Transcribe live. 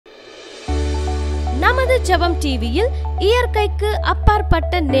நமது ஜெபம் டிவியில் இயற்கைக்கு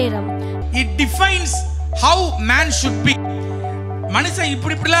அப்பாற்பட்ட நேரம். It defines how man should be. மனுஷன்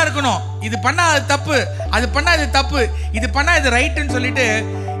இப்படிலாம் இருக்கணும், இது பண்ணா அது தப்பு, அது பண்ணா இது தப்பு, இது பண்ணா இது ரைட்னு சொல்லிட்டு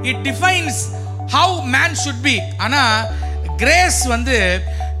it defines how man should be. ஆனா கிரேஸ் வந்து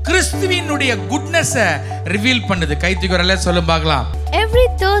கிறிஸ்துவினுடைய குட்னஸை ரிவீல் பண்ணுது. கைத்துக்குறல சொல்லும் பார்க்கலாம். Every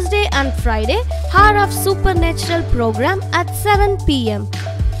Thursday and Friday, Hour of Supernatural program at 7 p.m.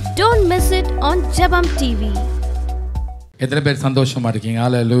 Don't miss it on Jebam TV. எத்தனை பேர் சந்தோஷமா இருக்கீங்க?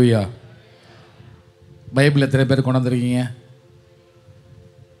 ஹல்லேலூயா. பைபிள் எத்தனை பேர் கொண்டு வந்திருக்கீங்க?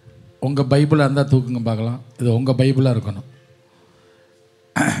 உங்கள் பைபிளாக இருந்தால் தூக்குங்க பார்க்கலாம். இது உங்கள் பைபிளாக இருக்கணும்,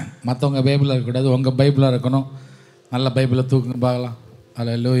 மற்றவங்க பைபிளாக இருக்கக்கூடாது, உங்கள் பைபிளாக இருக்கணும். நல்ல பைபிளை தூக்குங்க பார்க்கலாம்.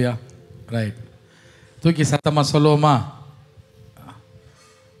 ஹல்லேலூயா. ரைட், தூக்கி சத்தமாக சொல்லுவோமா?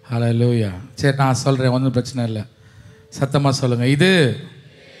 ஹல்லேலூயா. சரி, நான் சொல்கிறேன், ஒன்றும் பிரச்சனை இல்லை. சத்தமாக சொல்லுங்கள். இது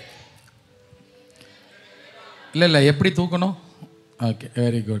இல்லை எப்படி தூக்கணும்? Okay,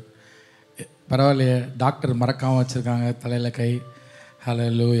 very good. பரவாயில்லையே, டாக்டர் மறக்காமல் வச்சுருக்காங்க. தலையில் கை.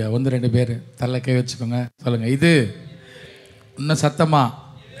 ஹல்லேலூயா. 1-2 பேர் தலையில் கை வச்சுக்கோங்க. சொல்லுங்கள். இது இன்னும் சத்தமாக,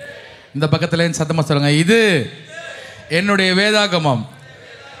 இந்த பக்கத்தில் சத்தமாக சொல்லுங்கள். இது என்னுடைய வேதாகமம்,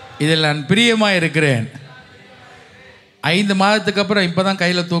 இதில் நான் பிரியமாக இருக்கிறேன். 5 மாதத்துக்கு அப்புறம் இப்போ தான்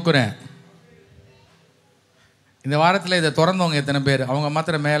கையில் தூக்குறேன். இந்த வாரத்தில் இதை திறந்தவங்க எத்தனை பேர்? அவங்க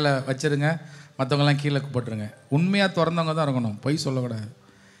மாத்திரம் மேலே வச்சுருங்க, மற்றவங்களாம் கீழே போட்டுருங்க. உண்மையாக திறந்தவங்க தான் இருக்கணும், பொய் சொல்லக்கூடாது.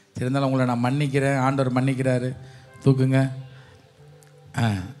 சரி, இருந்தாலும் உங்களை நான் மன்னிக்கிறேன், ஆண்டவர் மன்னிக்கிறாரு. தூக்குங்க.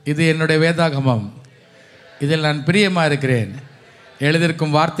 இது என்னுடைய வேதாகமம், இதில் நான் பிரியமாக இருக்கிறேன்.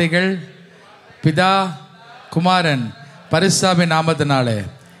 எழுதியிருக்கும் வார்த்தைகள் பிதா குமாரன் பரிசுத்தாவின் நாமத்தினாலே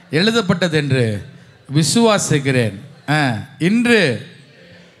எழுதப்பட்டது என்று விசுவாசிக்கிறேன். இன்று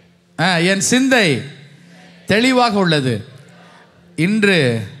என் சிந்தை தெளிவாக உள்ளது. இன்று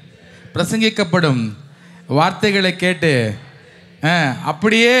பிரசங்கிக்கப்படும் வார்த்தைகளை கேட்டு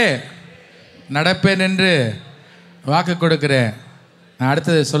அப்படியே நடப்பேன் என்று வாக்கு கொடுக்கிறேன்.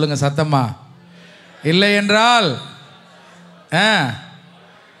 அடுத்தது சொல்லுங்க சத்தமா. இல்லை என்றால்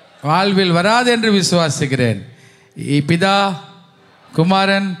வாழ்வில் வராது என்று விசுவாசிக்கிறேன். பிதா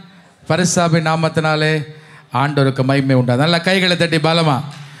குமாரன் பரிசுத்தாவின் நாமத்தினாலே ஆண்டவருக்கு மகிமை உண்டாது. நல்ல கைகளை தட்டி பலமா.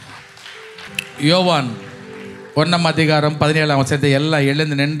 யோவான் 1:17 எல்லாம்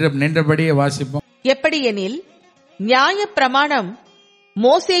எழுந்து நின்றபடியே வாசிப்போம். எப்படி எனில், நியாயப்பிரமாணம்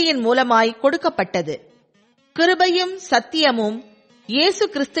மோசேயின் மூலமாய் கொடுக்கப்பட்டது, கிருபையும் சத்தியமும் இயேசு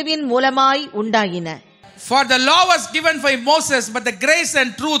கிறிஸ்துவின் மூலமாய் உண்டாயின. For the law was given by Moses, but the grace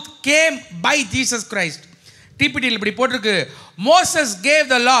and truth came by Jesus Christ. டிபிடியில் இப்படி போட்டிருக்கு, Moses gave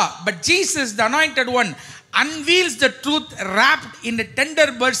the law, but Jesus, the anointed one, unveils the truth wrapped in the tender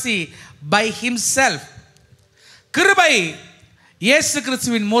mercy by himself. கிருபை இயேசு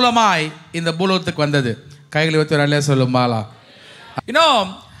கிறிஸ்துவின் மூலமாய் இந்த பூலோகத்துக்கு வந்தது. கைகளை வைத்து ஒரு அல்லேலூயா சொல்லுமாலா.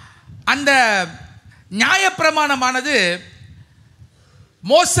 அந்த நியாயப்பிரமாணமானது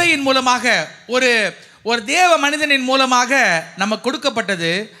மோசேயின் மூலமாக ஒரு தேவ மனிதனின் மூலமாக நமக்கு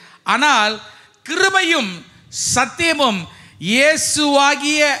கொடுக்கப்பட்டது. ஆனால் கிருபையும் சத்தியமும்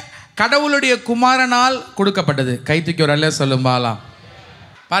இயேசுவாகிய கடவுளுடைய குமாரனால் கொடுக்கப்பட்டது. கை தூக்கி ஒரு அல்லேலூயா சொல்லுமாலா.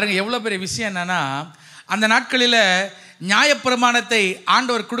 பாருங்க, எவ்வளோ பெரிய விஷயம். என்னன்னா, அந்த நாட்களில் நியாயப்பிரமாணத்தை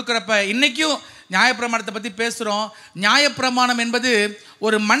ஆண்டவர் கொடுக்குறப்ப, இன்னைக்கும் நியாயப்பிரமாணத்தை பற்றி பேசுகிறோம். நியாயப்பிரமாணம் என்பது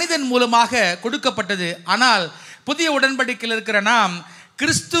ஒரு மனிதன் மூலமாக கொடுக்கப்பட்டது. ஆனால் புதிய உடன்படிக்கையில் இருக்கிற நாம்,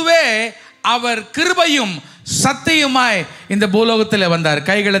 கிறிஸ்துவே அவர் கிருபையும் சத்தியமாய் இந்த பூலோகத்தில் வந்தார்.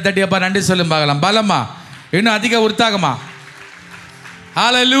 கைகளை தட்டியப்பா நன்றி சொல்லும் பார்க்கலாம். பலமா, இன்னும் அதிக உற்சாகமா.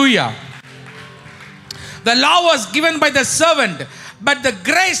 ஹல்லேலூயா. The law was given by the servant, but the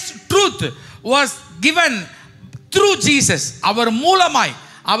grace truth was given through Jesus. அவர் மூலமாய்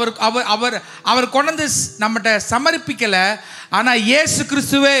அவர் கொண்டு நம்மகிட்ட சமர்ப்பிக்கல. ஆனா இயேசு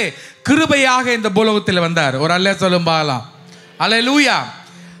கிறிஸ்துவே கிருபையாக இந்த பூலோகத்தில் வந்தார். ஒரு அல்லேலூயா சொல்லும் பார்க்கலாம். ஹல்லேலூயா.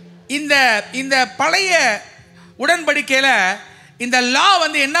 இந்த பழைய உடன்படிக்கையில இந்த லா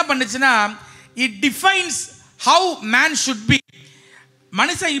வந்து என்ன பண்ணுச்சுன்னா, it defines how man should be.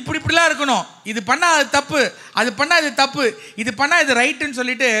 மனுஷன் இப்படிலாம் இருக்கணும், இது பண்ணா அது தப்பு, அது பண்ணா இது தப்பு, இது பண்ணா இது ரைட்னு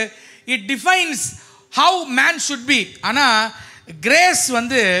சொல்லிட்டு it defines how man should be. ஆனா கிரேஸ்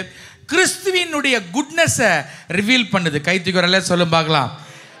வந்து கிறிஸ்துவினுடைய குட்னஸை ரிவீல் பண்ணுது. கைத்துக்குறல சொல்லும் பார்க்கலாம்.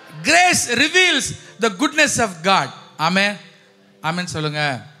 Grace reveals the goodness of God. ஆமென், ஆமென் சொல்லுங்க.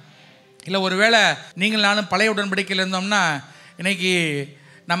 இல்லை, ஒருவேளை நீங்கள் நானும் பழைய உடன்படிக்கையில் இருந்தோம்னா, இன்னைக்கு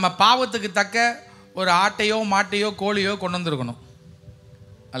நம்ம பாவத்துக்கு தக்க ஒரு ஆட்டையோ மாட்டையோ கோழியோ கொண்டு வந்திருக்கணும்.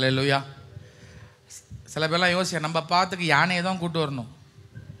 அல்லேலூயா. சில பேர்லாம் யோசிக்க, நம்ம பாவத்துக்கு யானையை தான் கூட்டு வரணும்.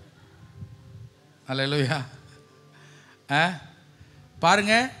 அல்லேலூயா.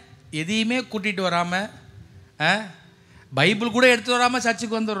 பாருங்க, எதையுமே கூட்டிகிட்டு வராமல், பைபிள் கூட எடுத்து வராமல்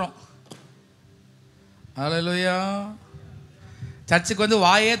சர்ச்சுக்கு வந்துடுறோம். அல்லேலூயா. சர்ச்சுக்கு வந்து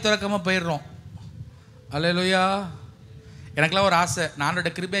வாயே திறக்காமல் போயிடுறோம். அல்லேலூயா. எனக்கெல்லாம் ஒரு ஆசை, நான்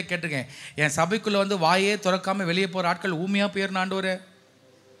கிருபையை கேட்டிருக்கேன், என் சபைக்குள்ளே வந்து வாயே திறக்காமல் வெளியே போகிற ஆட்கள் ஊமையாக போயிடணும் ஆண்டவரே.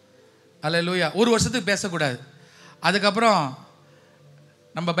 அல்லேலூயா. ஒரு வருஷத்துக்கு பேசக்கூடாது. அதுக்கப்புறம்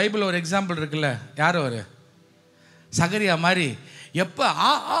நம்ம பைபிளில் ஒரு எக்ஸாம்பிள் இருக்குல்ல, யார் ஒரு சகரியா மாதிரி எப்போ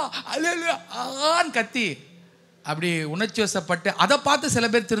அல்லேலூயா ஆன்னு கத்தி அப்படி உணர்ச்சி வசப்பட்டு அதை பார்த்து சில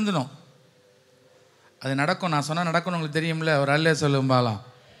பேர் திருந்தணும். அது நடக்கும், நான் சொன்னால் நடக்கணும், உங்களுக்கு தெரியும்ல. ஒரு அல்லே சொல்லும்பாலாம்.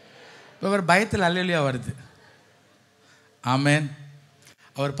 இப்போ ஒரு பயத்தில் அல்லேலூயா வருது. ஆமேன்.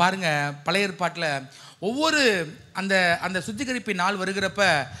 அவர் பாருங்க, பழைய ஏற்பாட்டில் ஒவ்வொரு அந்த அந்த சுத்திகரிப்பு நாள் வருகிறப்ப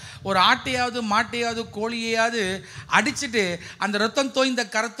ஒரு ஆட்டையாவது மாட்டையாவது கோழியையாவது அடிச்சுட்டு அந்த ரத்தம் தோய்ந்த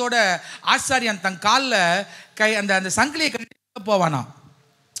கரத்தோட ஆசாரியன் தன் காலில் அந்த அந்த சங்கிலியை கட்டி போவானா.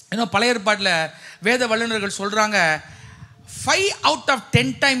 இன்னும் பழைய ஏற்பாட்டில் வேத வல்லுநர்கள் சொல்கிறாங்க 5 out of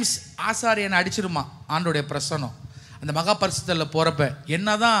 10 times ஆசாரியனை அடிச்சிருமா ஆண்டோடைய பிரசனம். அந்த மகா பரிசுத்தலில் போகிறப்ப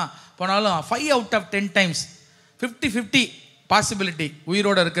என்னதான் போனாலும் 5 out of 10 times 50-50 பாசிபிலிட்டி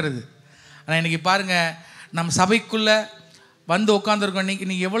உயிரோடு இருக்கிறது. ஆனால் இன்றைக்கி பாருங்கள், நம்ம சபைக்குள்ளே வந்து உட்காந்துருக்கோம்.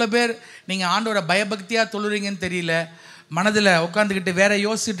 நீங்கள் எவ்வளோ பேர் நீங்கள் ஆண்டோட பயபக்தியாக தொழுறீங்கன்னு தெரியல, மனதில் உட்காந்துக்கிட்டு வேற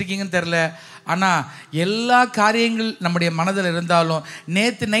யோசிச்சுட்டு இருக்கீங்கன்னு தெரில. ஆனால் எல்லா காரியங்கள் நம்முடைய மனதில் இருந்தாலும்,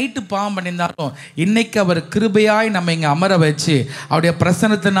 நேற்று நைட்டு பாவம் பண்ணியிருந்தாலும், இன்னைக்கு அவர் கிருபையாய் நம்ம இங்கே அமர வச்சு அவருடைய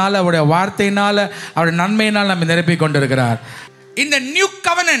பிரசனத்தினால, அவருடைய வார்த்தையினால், அவருடைய நன்மையினால் நம்ம நிரப்பி கொண்டிருக்கிறார். இந்த new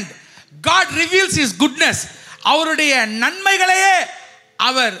covenant God reveals his goodness. அவருடைய நன்மைகளையே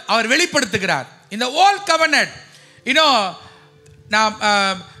அவர் வெளிப்படுத்துகிறார். இந்த ஓல்ட் கவனன்ட், இந்த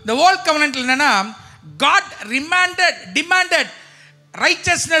ஓல்ட் கவனன்ட்ல என்னன்னா, God demanded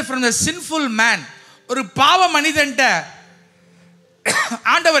righteousness from the sinful man. ஒரு பாவ மனிதன்ட்ட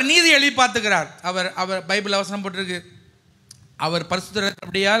ஆண்டவர் நீதி எதிர்பார்த்துக்கிறார். அவர் பைபிள் வசனம் போட்டிருக்கு, அவர்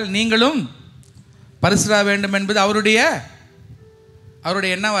பரிசுத்தரால் நீங்களும் பரிசுத்தர வேண்டும் என்பது அவருடைய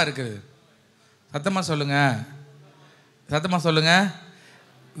என்னவா இருக்குது? சத்தமா சொல்லுங்க, சத்தமா சொல்லுங்க.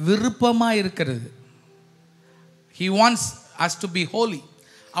 விருப்பமா இருக்கிறது. He wants us to be holy.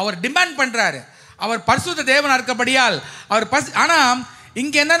 Our demand பண்றாரு. அவர் பரிசுத்த தேவனா இருக்கப்படியால் அவர் ஆனா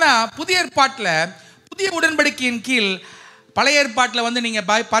இங்க என்னன்னா, புதிய ஏற்பாட்டில் புதிய உடன்படிக்கையின் கீழ் பழைய ஏற்பாட்டில் வந்து நீங்க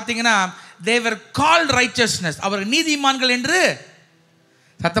பார்த்தீங்கன்னா they were called righteousness. அவர் நீதிமான்கள் என்று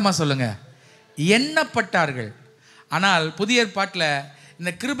சத்தமா சொல்லுங்க எண்ணப்பட்டார்கள். ஆனால் புதிய ஏற்பாட்டில்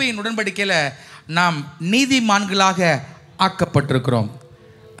இந்த கிருபையின் உடன்படிக்கையில் நாம் நீதிமான்களாக ஆக்கப்பட்டிருக்கிறோம்.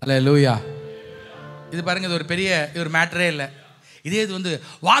 அல்லேலூயா. இது பாருங்க, இது ஒரு பெரிய ஒரு மேட்டரே இல்லை. இதே இது வந்து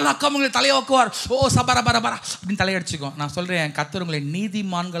வாழாக்கவங்களை தலையோக்குவார், ஓ சபரபரபரா அப்படின்னு தலையடிச்சுக்கும். நான் சொல்கிறேன், கர்த்தர் உங்களை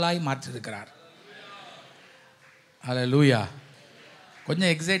நீதிமான்களாய் மாற்றிருக்கிறார். அல்லேலூயா.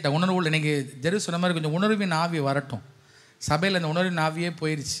 கொஞ்சம் எக்ஸைட்டாக உணர்வு, நீங்கள் ஜெரு சொன்ன மாதிரி கொஞ்சம் உணர்வின் ஆவி வரட்டும். சபையில் அந்த உணர்வின் ஆவியே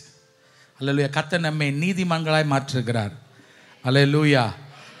போயிடுச்சு. அல்லேலூயா. கர்த்தர் நம்மை நீதிமான்களாய் மாற்றிருக்கிறார். அல்லேலூயா.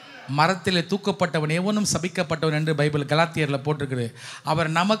 மரத்தில் தூக்கப்பட்டவன் எவனும் சபிக்கப்பட்டவன் என்று பைபிள் கலாத்தியரில் போட்டிருக்குது. அவர்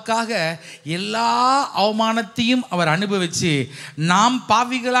நமக்காக எல்லா அவமானத்தையும் அவர் அனுபவித்து, நாம்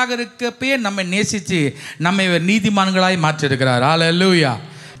பாவிகளாக இருக்கப்பே நம்மை நேசித்து நம்மை நீதிமான்களாய் மாற்றிருக்கிறார். அல்லேலூயா.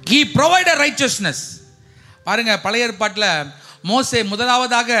 He provided righteousness. பாருங்க, பழைய ஏற்பாட்டில் மோசே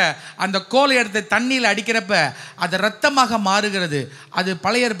முதலாவதாக அந்த கோலை எடுத்து தண்ணியில் அடிக்கிறப்ப அது இரத்தமாக மாறுகிறது. அது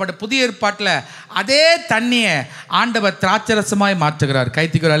பழைய ஏற்பாடு. புதிய ஏற்பாட்டில் அதே தண்ணியை ஆண்டவர் திராட்சரசமாய் மாற்றுகிறார்.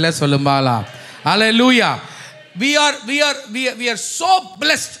 கைத்திக்குற அல்ல சொல்லும்பாலா. அல்லேலூயா. we are so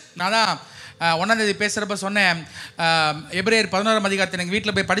blessed. நான் தான் 1ஆம் தேதி பேசுகிறப்ப சொன்னேன், எபிரேயர் 11ஆம் அதிகாரத்தை நீங்கள்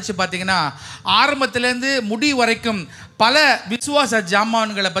வீட்டில் போய் படித்து பார்த்தீங்கன்னா ஆரம்பத்திலேருந்து முடிவு வரைக்கும் பல விசுவாச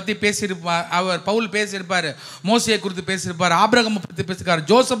ஜாமான்களை பற்றி பேசியிருப்பார். அவர் பவுல் பேசியிருப்பார், மோசையை குறித்து பேசியிருப்பார், ஆபிரகாமை குறித்து பேசியிருப்பார்,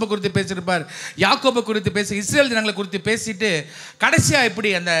 ஜோசப்பை குறித்து பேசியிருப்பார், யாக்கோபை குறித்து பேசி, இஸ்ரேல் ஜனங்களை குறித்து பேசிட்டு கடைசியாக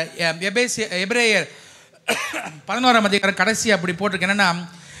இப்படி அந்த எபிரேயர் 11ஆம் அதிகாரம் கடைசியாக அப்படி போட்டிருக்கு. என்னென்னா,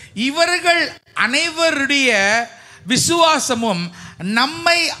 இவர்கள் அனைவருடைய விசுவாசமும்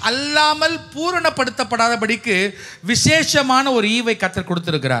நம்மை அல்லாமல் பூரணப்படுத்தப்படாதபடிக்கு விசேஷமான ஒரு ஈவை கர்த்தர்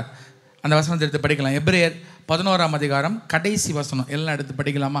கொடுத்திருக்கிறார். அந்த வசனத்தை எடுத்து படிக்கலாம். எபிரேயர் 11ஆம் அதிகாரம் கடைசி வசனம் எல்லாம் எடுத்து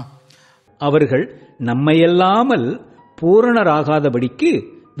படிக்கலாமா? அவர்கள் நம்மையல்லாமல் பூரணராகாதபடிக்கு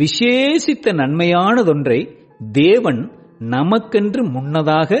விசேஷித்த நன்மையானதொன்றை தேவன் நமக்கென்று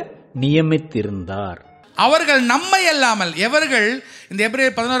முன்னதாக நியமித்திருந்தார். அவர்கள் நம்மை அல்லாமல், எவர்கள்? இந்த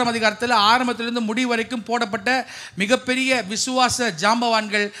எபிரேயர் 11ஆம் அதிகாரத்தில் ஆரம்பத்திலிருந்து முடிவு வரைக்கும் போடப்பட்ட மிகப்பெரிய விசுவாச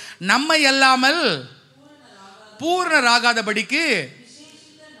ஜாம்பவான்கள் நம்மை அல்லாமல் பூரணராகாதபடிக்கு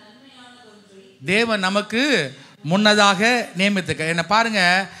தேவன் நமக்கு முன்னதாக நியமித்துக்க. என்ன பாருங்க,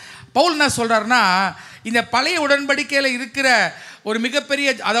 பவுல் என்ன சொல்றாருன்னா, இந்த பழைய உடன்படிக்கையில் இருக்கிற ஒரு மிகப்பெரிய,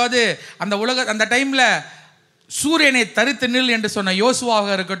 அதாவது அந்த டைமில் சூரியனை தரித்து நில் என்று சொன்ன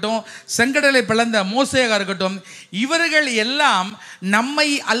யோசுவாவாக இருக்கட்டும், செங்கடலை பிளந்த மோசேயாக இருக்கட்டும், இவர்கள் எல்லாம் நம்மை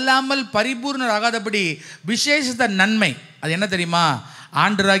அல்லாமல் பரிபூர்ணராகாதபடி விசேஷித்த நன்மை. அது என்ன தெரியுமா?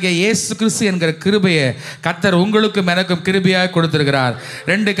 ஆண்டவராகிய இயேசு கிறிஸ்து என்கிற கிருபையை கர்த்தர் உங்களுக்கும் எனக்கும் கிருபையாக கொடுத்திருக்கிறார்.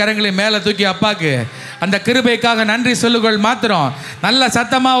 2 கரங்களை மேலே தூக்கி அப்பாக்கு அந்த கிருபைக்காக நன்றி சொல்லுங்கள். மாத்திரம் நல்ல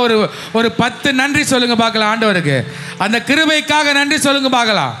சத்தமா ஒரு 10 நன்றி சொல்லுங்க பார்க்கலாம் ஆண்டவருக்கு. அந்த கிருபைக்காக நன்றி சொல்லுங்க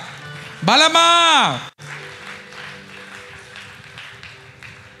பார்க்கலாம் பலமா.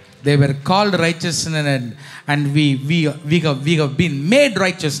 They were called righteousness and we have been made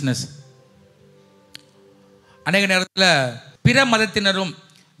righteousness. அநேக நேரத்தில் பிற மதத்தினரும்,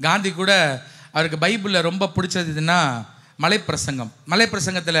 காந்தி கூட அவருக்கு பைபிளில் ரொம்ப பிடிச்சது இதுன்னா மலைப்பிரசங்கம்.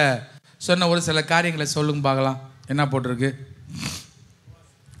 மலைப்பிரசங்கத்தில் சொன்ன ஒரு சில காரியங்களை சொல்லுங்க பார்க்கலாம். என்ன போட்டிருக்கு?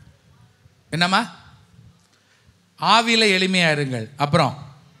 என்னம்மா? ஆவியில எளிமையா இருங்கள், அப்புறம்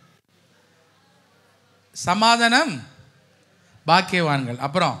சமாதானம் பாக்கியவான்கள்,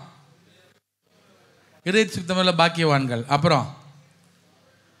 அப்புறம் இதய சுத்தமுள்ள பாக்கியவான்கள், அப்புறம்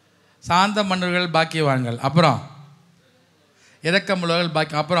சாந்த மன்னர்கள் பாக்கியவான்கள், அப்புறம் இரக்கமுள்ளவர்கள்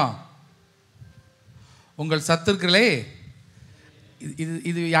பாக்கியம், அப்புறம் உங்கள் சத்துருக்களே.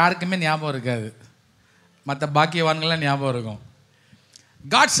 இது யாருக்குமே ஞாபகம் இருக்காது, மற்ற பாக்கியவான்கள்லாம் ஞாபகம் இருக்கும்.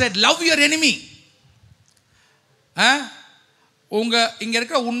 God said love your enemy. இங்க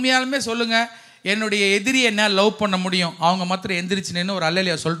இருக்கிற உண்மையாலுமே சொல்லுங்க, என்னுடைய எதிரியை என்னால் லவ் பண்ண முடியும். அவங்க மாத்திரம் எந்திரிச்சுன்னு ஒரு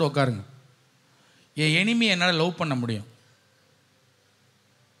அல்லேலியா சொல்லிட்டு உட்காருங்க. என் எனிமியை என்னால் லவ் பண்ண முடியும்.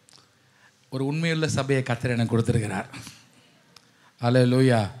 ஒரு உண்மையுள்ள சபையை கர்த்தர் எனக்கு கொடுத்துருக்கிறார்.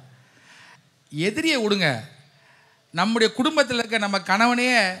 அல்லேலூயா. எதிரியை விடுங்க, நம்முடைய குடும்பத்தில் இருக்க நம்ம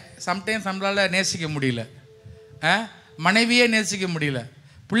கணவனையே சம்டைம்ஸ் நம்மளால் நேசிக்க முடியல, மனைவியே நேசிக்க முடியல,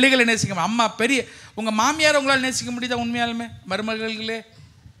 பிள்ளைகளை நேசிக்க, அம்மா பெரிய உங்கள் மாமியார் உங்களால் நேசிக்க முடியுதா? உண்மையாலுமே மருமகளே,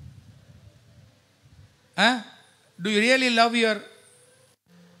 do you really love your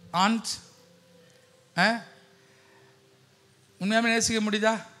aunt? உண்மையாலுமே நேசிக்க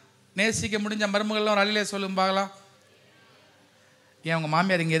முடியுதா? நேசிக்க முடிஞ்ச மருமகள்லாம் ஒரு அழிலே சொல்லும் பார்க்கலாம். ஏன் உங்கள்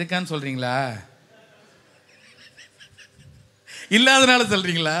மாமியார் இங்கே இருக்கான்னு சொல்கிறீங்களா? இல்லாதனால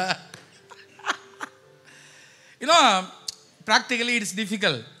சொல்கிறீங்களா? Practically it's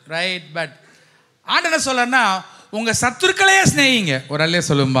difficult, right? But ஆண்டு என்ன சொல்லன்னா, உங்கள் சத்துருக்களையே ஸ்நேகிங்க. ஒரு அல்லே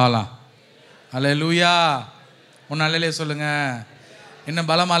சொல்லும் பாலாம். அல்லேலூயா. ஒன்று அல்லையே சொல்லுங்க, இன்னும்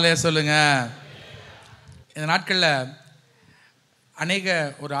பலமா அல்லையே சொல்லுங்க. இந்த நாட்களில் அநேக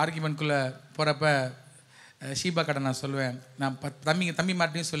ஒரு ஆர்கியூமெண்ட்குள்ளே போகிறப்ப ஷீபா கடை நான் சொல்லுவேன், நான் தம்பி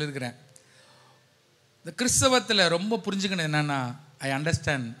மாட்டையும் சொல்லியிருக்கிறேன். இந்த கிறிஸ்தவத்தில் ரொம்ப புரிஞ்சுக்கணும் என்னென்னா, ஐ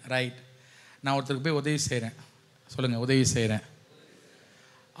அண்டர்ஸ்டாண்ட், ரைட்? நான் ஒருத்தருக்கு போய் உதவி செய்கிறேன், சொல்லுங்கள், உதவி செய்கிறேன்.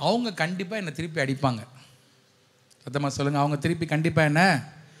 அவங்க கண்டிப்பாக என்னை திருப்பி அடிப்பாங்க. சத்தமாக சொல்லுங்கள், அவங்க திருப்பி கண்டிப்பாக என்ன,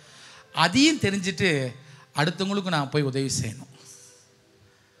 அதையும் தெரிஞ்சுட்டு அடுத்தவங்களுக்கு நான் போய் உதவி செய்யணும்.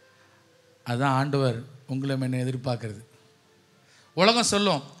 அதுதான் ஆண்டவர் உங்களை என்ன எதிர்பார்க்கறது. உலகம்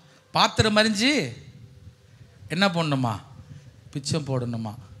சொல்லும், பாத்திரம் அறிஞ்சு என்ன பண்ணணுமா, பிச்சம்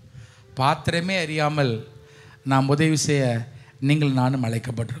போடணுமா. பாத்திரமே அறியாமல் நாம் உதவி செய்ய நீங்கள் நானும்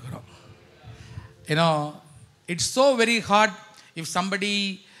அழைக்கப்பட்டிருக்கிறோம். ஏன்னோ it's so very hard if somebody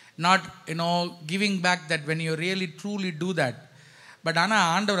not giving back that when you really truly do that. But ஆனால்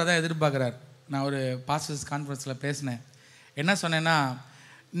ஆண்டவர் அதான் எதிர்பார்க்குறார். நான் ஒரு பாஸ்டர்ஸ் கான்ஃபரன்ஸில் பேசினேன். என்ன சொன்னேன்னா,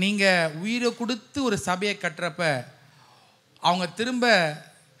 நீங்கள் உயிரை கொடுத்து ஒரு சபையை கட்டுறப்ப அவங்க திரும்ப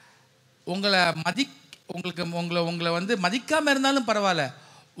உங்களை உங்களை வந்து மதிக்காமல் இருந்தாலும் பரவாயில்ல,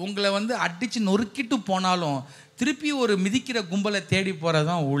 உங்களை வந்து அடித்து நொறுக்கிட்டு போனாலும் திருப்பி ஒரு மிதிக்கிற கும்பலை தேடி போகிறது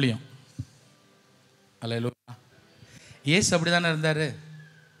தான் ஊழியம். அல்லேலூயா. இயேசு அப்படி தானே இருந்தார்,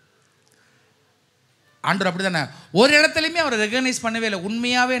 ஆண்டவர் அப்படி தானே. ஒரு இடத்துலையுமே அவரை ரெகக்னைஸ் பண்ணவே இல்லை,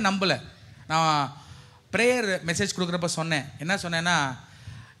 உண்மையாகவே நம்பலை. நான் ப்ரேயர் மெசேஜ் கொடுக்குறப்ப சொன்னேன், என்ன சொன்னேன்னா,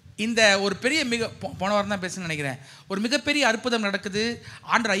 இந்த ஒரு பெரிய போன வாரம் தான் பேசுன்னு நினைக்கிறேன், ஒரு மிகப்பெரிய அற்புதம் நடக்குது.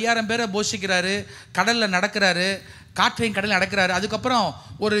 ஆண்டவர் 5000 பேரை போஷிக்கிறாரு, கடலில் நடக்கிறாரு, காற்றையும் கடலில் நடக்கிறாரு. அதுக்கப்புறம்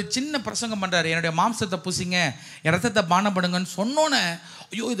ஒரு சின்ன பிரசங்கம் பண்ணுறாரு, என்னுடைய மாம்சத்தை பூசிங்க, என் ரத்தத்தை பானம் பண்ணுங்கன்னு சொன்னோன்னே,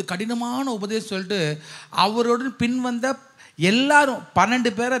 ஐயோ இது கடினமான உபதேசம் சொல்லிட்டு அவரோடு பின் வந்த எல்லாரும்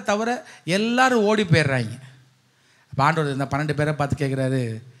 12 பேரை தவிர எல்லாரும் ஓடி போயிடுறாங்க. அப்போ ஆண்டவர் இந்த 12 பேரை பார்த்து கேட்குறாரு,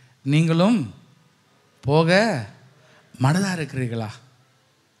 நீங்களும் போக மனதாக இருக்கிறீர்களா?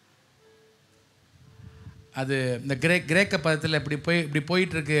 அது இந்த கிரேக்க பதத்தில் இப்படி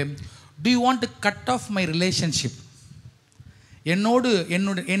போயிட்டுருக்கு. To you want to cut off my relationship?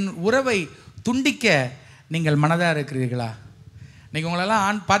 என் உறவை துண்டிக்க நீங்கள் மனதாக இருக்கிறீர்களா? நீங்கள்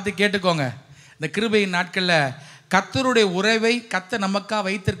உங்களெல்லாம் பார்த்து கேட்டுக்கோங்க. இந்த கிருபையின் நாட்களில் கர்த்தருடைய உறவை, கர்த்தர் நமக்காக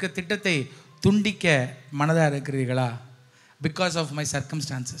வைத்திருக்க திட்டத்தை துண்டிக்க மனதாக இருக்கிறீர்களா? Because of my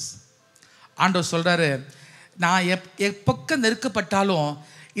circumstances. ஆண்டவர் சொல்கிறாரு, நான் எப்பக்கம் நெருக்கப்பட்டாலும்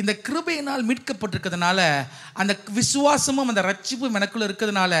இந்த கிருபையினால் மீட்கப்பட்டிருக்கிறதுனால, அந்த விசுவாசமும் அந்த ரட்சிப்பும் எனக்குள்ள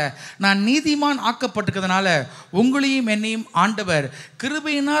இருக்கிறதுனால, நான் நீதிமான் ஆக்கப்பட்டிருக்கிறதுனால, உங்களையும் என்னையும் ஆண்டவர்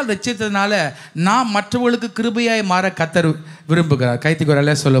கிருபையினால் ரட்சித்ததுனால நான் மற்றவர்களுக்கு கிருபையாய் மாற கர்த்தர் விரும்புகிறார். கைத்துக்கு ஒரு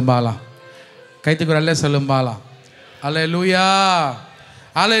அல்ல சொல்லும்பாலாம், கைத்துக்கு ஒரு அல்ல சொல்லும்பாலாம். அல்லேலூயா,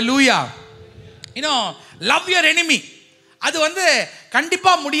 அல்லேலூயா. இன்னும் லவ் யுவர் எனிமி, அது வந்து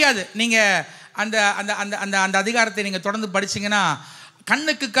கண்டிப்பாக முடியாது. நீங்கள் அந்த அந்த அந்த அந்த அந்த அதிகாரத்தை நீங்கள் தொடர்ந்து படிச்சிங்கன்னா,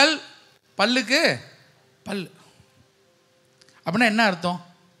 கண்ணுக்கு கல் பல்லுக்கு பல் அப்படின்னா என்ன அர்த்தம்?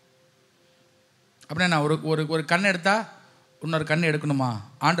 அப்படின்னா ஒரு ஒரு ஒரு கண் எடுத்தா இன்னொரு கண் எடுக்கணுமா?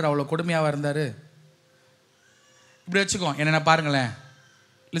 ஆண்டவர் அவ்வளோ கொடுமையாக இருந்தார். இப்படி வச்சுக்கோ, என்னென்ன பாருங்களேன்,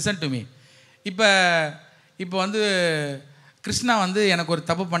 லிசன் டு மீ. இப்போ வந்து கிருஷ்ணா வந்து எனக்கு ஒரு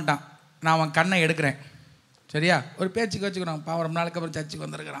தப்பு பண்ணிட்டான், நான் அவன் கண்ணை எடுக்கிறேன், சரியா? ஒரு பேச்சுக்கு வச்சுக்கிறோம், பாவம் ரொம்ப நாளுக்கு அப்புறம் சர்ச்சுக்கு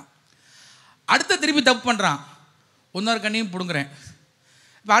வந்திருக்கிறான். அடுத்த திருப்பி தப்பு பண்ணுறான், இன்னொரு கண்ணையும் பிடுங்குறேன்.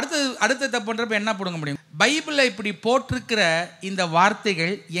 இப்போ அடுத்த தப்பு பண்ணுறப்ப என்ன பிடுங்க முடியும்? பைபிளில் இப்படி போட்டிருக்கிற இந்த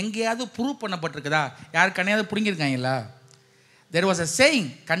வார்த்தைகள் எங்கேயாவது ப்ரூவ் பண்ணப்பட்டிருக்குதா? யார் கண்ணையாவது பிடுங்கிருக்காங்களா? தேர் வாஸ் அ சேயிங்,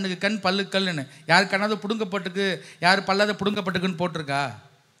 கண்ணுக்கு கண் பல்லுக்கு கல்லுன்னு. யார் கண்ணாவது பிடுங்கப்பட்டிருக்கு, யார் பல்லாத பிடுங்கப்பட்டிருக்குன்னு போட்டிருக்கா?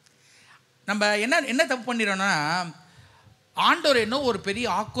 நம்ம என்ன தப்பு பண்ணிடுறோன்னா, ஆண்டவர் இன்னும் ஒரு பெரிய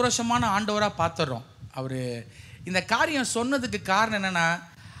ஆக்ரோஷமான ஆண்டவராக பார்த்துடுறோம். அவர் இந்த காரியம் சொன்னதுக்கு காரணம் என்னென்னா,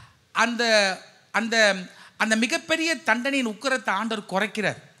 அந்த அந்த அந்த மிகப்பெரிய தண்டனையின் உக்கிரத்தை ஆண்டவர்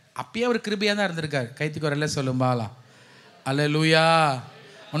குறைக்கிறார். அப்பயே அவர் கிருபையாக தான் இருந்திருக்கார். கைத்துக்கு ஒரு அல்ல சொல்லும்பாலா. அல்லேலூயா.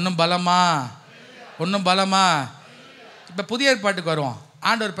 ஒன்றும் பலமா, ஒன்றும் பலமா. இப்போ புதிய ஏற்பாட்டுக்கு வருவோம்.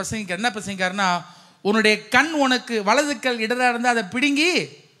 ஆண்டவர் பிரசங்கிக்கார். என்ன பிரசங்கிக்காருன்னா, உன்னுடைய கண் உனக்கு வலது கல் இடராக இருந்தால் அதை பிடுங்கி,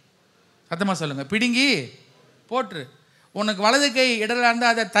 சத்தமாக சொல்லுங்கள், பிடுங்கி போட்டுரு. உனக்கு வலது கை இடராக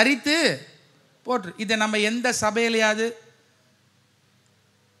இருந்தால் அதை தரித்து போட்டுரு. இதை நம்ம எந்த சபையிலையாவது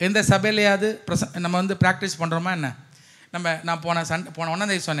நம்ம வந்து ப்ராக்டிஸ் பண்ணுறோமா என்ன? நான் போன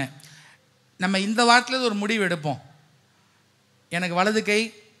 1 சொன்னேன், நம்ம இந்த வாரத்தில் ஒரு முடிவு எடுப்போம். எனக்கு வலது கை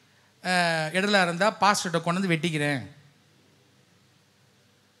இடலாக இருந்தால் பாஸ்டர்கிட்ட கொண்டு வந்து வெட்டிக்கிறேன்.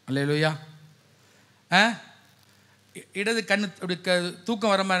 அல்லேலூயா. இடது கண் அப்படி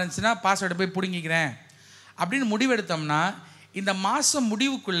தூக்கம் வர மாதிரி இருந்துச்சுன்னா பாஸ்டர்கிட்ட போய் பிடுங்கிக்கிறேன் அப்படின்னு முடிவெடுத்தோம்னா, இந்த மாதம்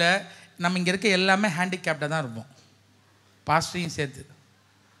முடிவுக்குள்ளே நம்ம இங்கே இருக்க எல்லாமே ஹேண்டிகேப்டாக தான் இருப்போம், பாஸ்டரையும் சேர்த்து.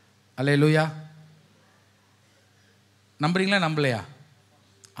 அல்லேலூயா. நம்புறீங்களா நம்பலையா?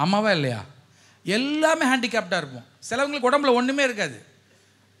 ஆமாவா இல்லையா? எல்லாமே ஹேண்டிகேப்டாக இருப்போம். சிலவங்களுக்கு உடம்புல ஒன்றுமே இருக்காது,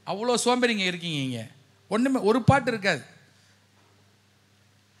 அவ்வளோ சோம்பேறிங்க இருக்கீங்க, இங்கே ஒன்றுமே ஒரு பாட்டு இருக்காது.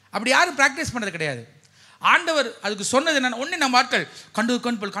 அப்படி யாரும் ப்ராக்டிஸ் பண்ணது கிடையாது. ஆண்டவர் அதுக்கு சொன்னது என்னென்ன, ஒன்று நம்ம ஆட்கள்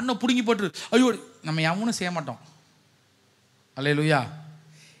கண்ணை பிடுங்கி போட்டு ஐயோ நம்ம எவனும் செய்ய மாட்டோம். அல்லேலூயா.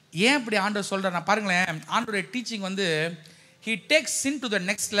 ஏன் இப்படி ஆண்டவர் சொல்கிறார்? நான் பாருங்களேன், ஆண்டவருடைய டீச்சிங் வந்து he takes sin to the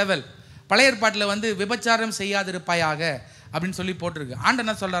next level. பழைய ஏற்பாட்டில் வந்து விபச்சாரம் செய்யாதிருப்பாயாக அப்படின்னு சொல்லி போட்டிருக்கு. ஆண்டவர்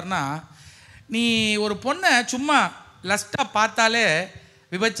என்ன சொல்கிறாருன்னா, நீ ஒரு பொண்ணை சும்மா லஸ்ட்டாக பார்த்தாலே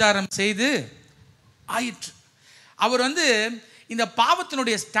விபச்சாரம் செய்து ஆயிற்று. அவர் வந்து இந்த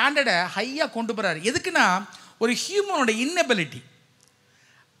பாவத்தினுடைய ஸ்டாண்டர்டை ஹையாக கொண்டு போகிறார். எதுக்குன்னா, ஒரு ஹியூமனோட இன்னெபிலிட்டி,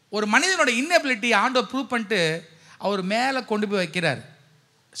 ஒரு மனிதனோட இன்னெபிலிட்டி ஆண்டவர் ப்ரூவ் பண்ணிட்டு அவர் மேலே கொண்டு போய் வைக்கிறார்.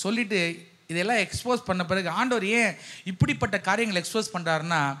 சொல்லிட்டு இதெல்லாம் எக்ஸ்போஸ் பண்ண பிறகு ஆண்டவர் ஏன் இப்படிப்பட்ட காரியங்கள் எக்ஸ்போஸ்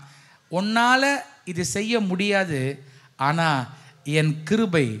பண்ணுறாருன்னா, உன்னால் இது செய்ய முடியாது, ஆனால் என்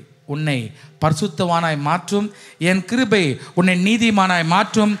கிருபை உன்னை பரிசுத்தவானாய் மாற்றும், என் கிருபை உன்னை நீதிமானாய்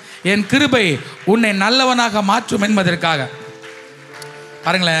மாற்றும், என் கிருபை உன்னை நல்லவனாக மாற்றும் என்பதற்காக.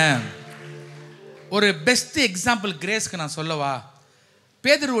 பாருங்களேன், ஒரு பெஸ்ட் எக்ஸாம்பிள் கிரேஸ்க்கு நான் சொல்லவா?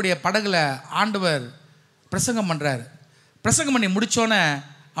 பேதுருவுடைய படகுல ஆண்டவர் பிரசங்கம் பண்ணுறாரு. பிரசங்கம் பண்ணி முடித்தோன்னே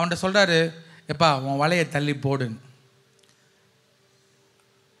அவன்கிட்ட சொல்கிறாரு, எப்பா உன் வலையை தள்ளி போடுன்னு.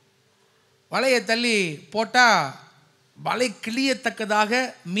 வலையை தள்ளி போட்டால் வலை கிளியத்தக்கதாக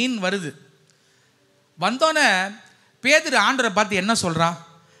மீன் வருது. வந்தோன்னே பேதுரு ஆண்டவரை பார்த்து என்ன சொல்கிறான்?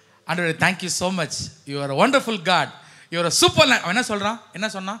 ஆண்டவர், thank you so much, you are wonderful God, you are super. அவன் என்ன சொல்கிறான்? என்ன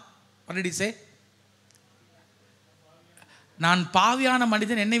சொன்னான்? வாட் டிட் ஹி சே? நான் பாவியான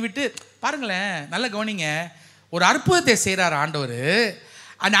மனிதன், என்னை விட்டு. பாருங்களேன், நல்ல கவனிங்க. ஒரு அற்புதத்தை செய்கிறார் ஆண்டவர்.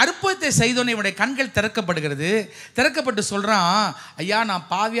 அந்த அற்புதத்தை செய்தோன்னே இவனுடைய கண்கள் திறக்கப்படுகிறது. திறக்கப்பட்டு சொல்கிறான், ஐயா நான்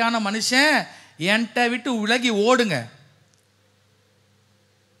பாவியான மனுஷன், என்கிட்ட விட்டு விலகி ஓடுங்க.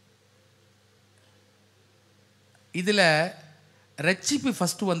 இதில் ரட்சிப்பு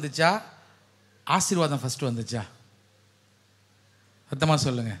ஃபஸ்ட்டு வந்துச்சா, ஆசீர்வாதம் ஃபஸ்ட்டு வந்துச்சா? சத்தமாக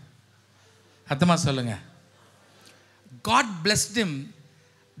சொல்லுங்க, சத்தமாக சொல்லுங்க. God blessed him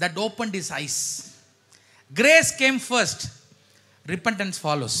that opened his eyes. Grace came first, repentance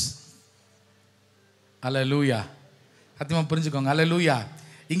follows. Hallelujah. சத்தியமா புரிஞ்சுக்கோங்க. அல்லேலூயா.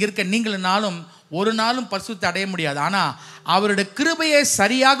 இங்க இருக்க நீங்களும் நாளும் ஒரு நாளும் பரிசுத்தத்தை அடைய முடியாது. ஆனா அவருடைய கிருபையை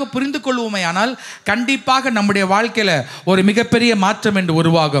சரியாக புரிந்து கொள்வோமே ஆனால் கண்டிப்பாக நம்முடைய வாழ்க்கையில ஒரு மிகப்பெரிய மாற்றம் என்று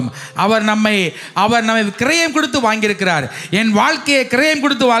உருவாகும். அவர் நம்மை கிரயம் கொடுத்து வாங்கியிருக்கிறார். என் வாழ்க்கையை கிரயம்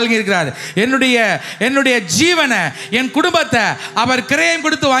கொடுத்து வாங்கியிருக்கிறார். என்னுடைய ஜீவனை, என் குடும்பத்தை அவர் கிரயம்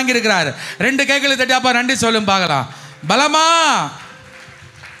கொடுத்து வாங்கியிருக்கிறார். 2 கைகளை தட்டி அப்பா நன்றி சொல்லும் பார்க்கலாம். பலமா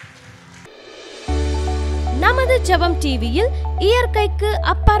நமது ஜெபம் டிவியில் இயற்கைக்கு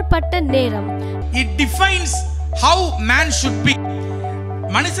அப்பாற்பட்ட நேரம். It defines how man should be.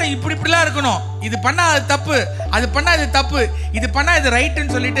 மனுஷன் இப்படிலாம் இருக்கணும், இது பண்ணா அது தப்பு, அது பண்ணா இது தப்பு, இது பண்ணா இது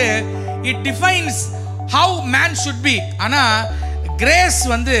ரைட்னு சொல்லிட்டு it defines how man should be. ஆனா கிரேஸ்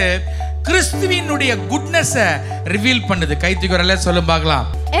வந்து கிறிஸ்துவினுடைய குட்னஸை ரிவீல் பண்ணுது. கைத்துக்குறல சொல்லும் பார்க்கலாம்.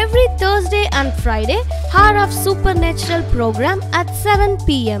 Every Thursday and Friday, Hour of Supernatural program at 7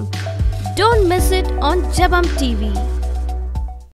 p.m. Don't miss it on Jabam TV.